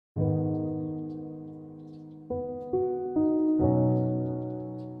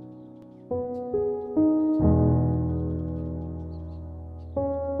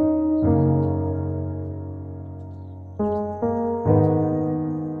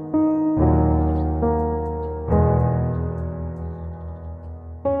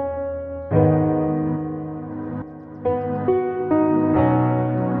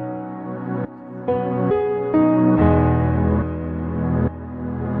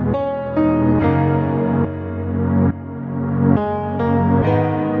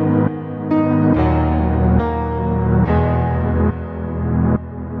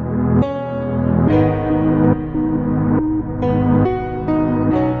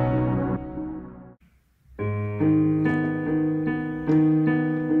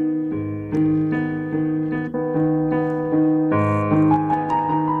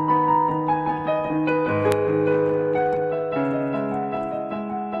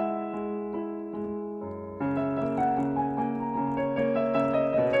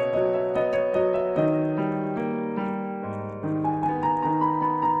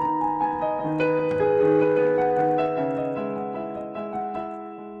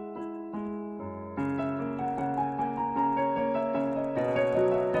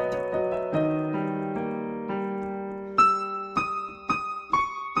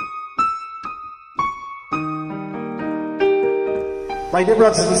My dear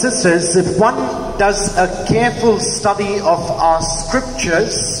brothers and sisters, if one does a careful study of our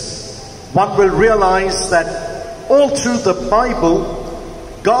scriptures, one will realize that all through the Bible,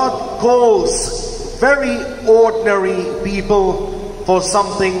 God calls very ordinary people for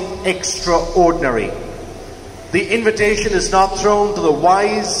something extraordinary. The invitation is not thrown to the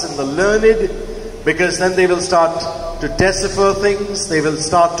wise and the learned, because then they will start to decipher things, they will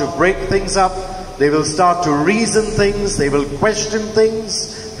start to break things up, they will start to reason things, they will question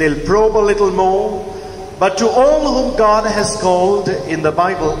things, they'll probe a little more. But to all whom God has called in the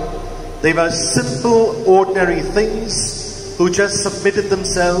Bible, they were simple, ordinary things who just submitted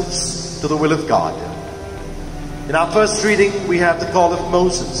themselves to the will of God. In our first reading, we have the call of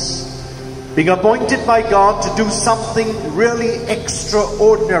Moses, being appointed by God to do something really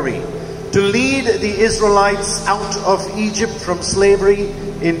extraordinary, to lead the Israelites out of Egypt from slavery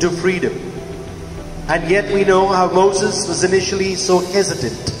into freedom. And yet we know how Moses was initially so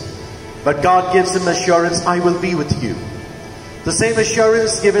hesitant. But God gives him assurance, I will be with you. The same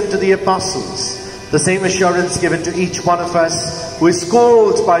assurance given to the apostles. The same assurance given to each one of us who is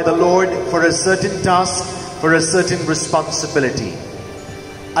called by the Lord for a certain task, for a certain responsibility.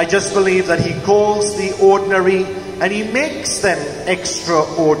 I just believe that He calls the ordinary and He makes them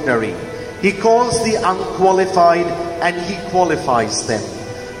extraordinary. He calls the unqualified and He qualifies them.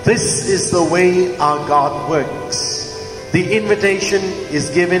 This is the way our God works. The invitation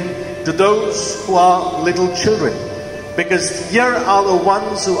is given to those who are little children, because here are the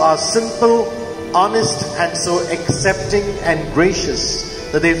ones who are simple, honest, and so accepting and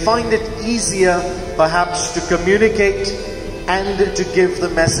gracious that they find it easier perhaps to communicate and to give the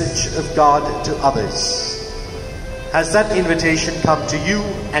message of God to others. Has that invitation come to you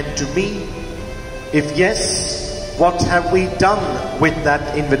and to me? If yes, what have we done with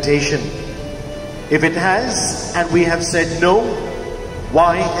that invitation? If it has, and we have said no,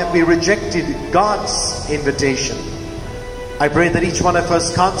 why have we rejected God's invitation? I pray that each one of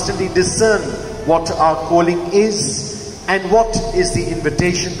us constantly discern what our calling is and what is the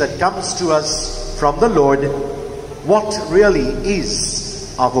invitation that comes to us from the Lord. What really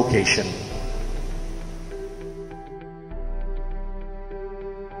is our vocation?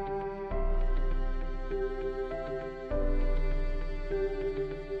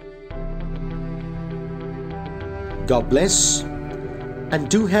 God bless, and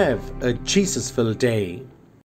do have a Jesus-filled day.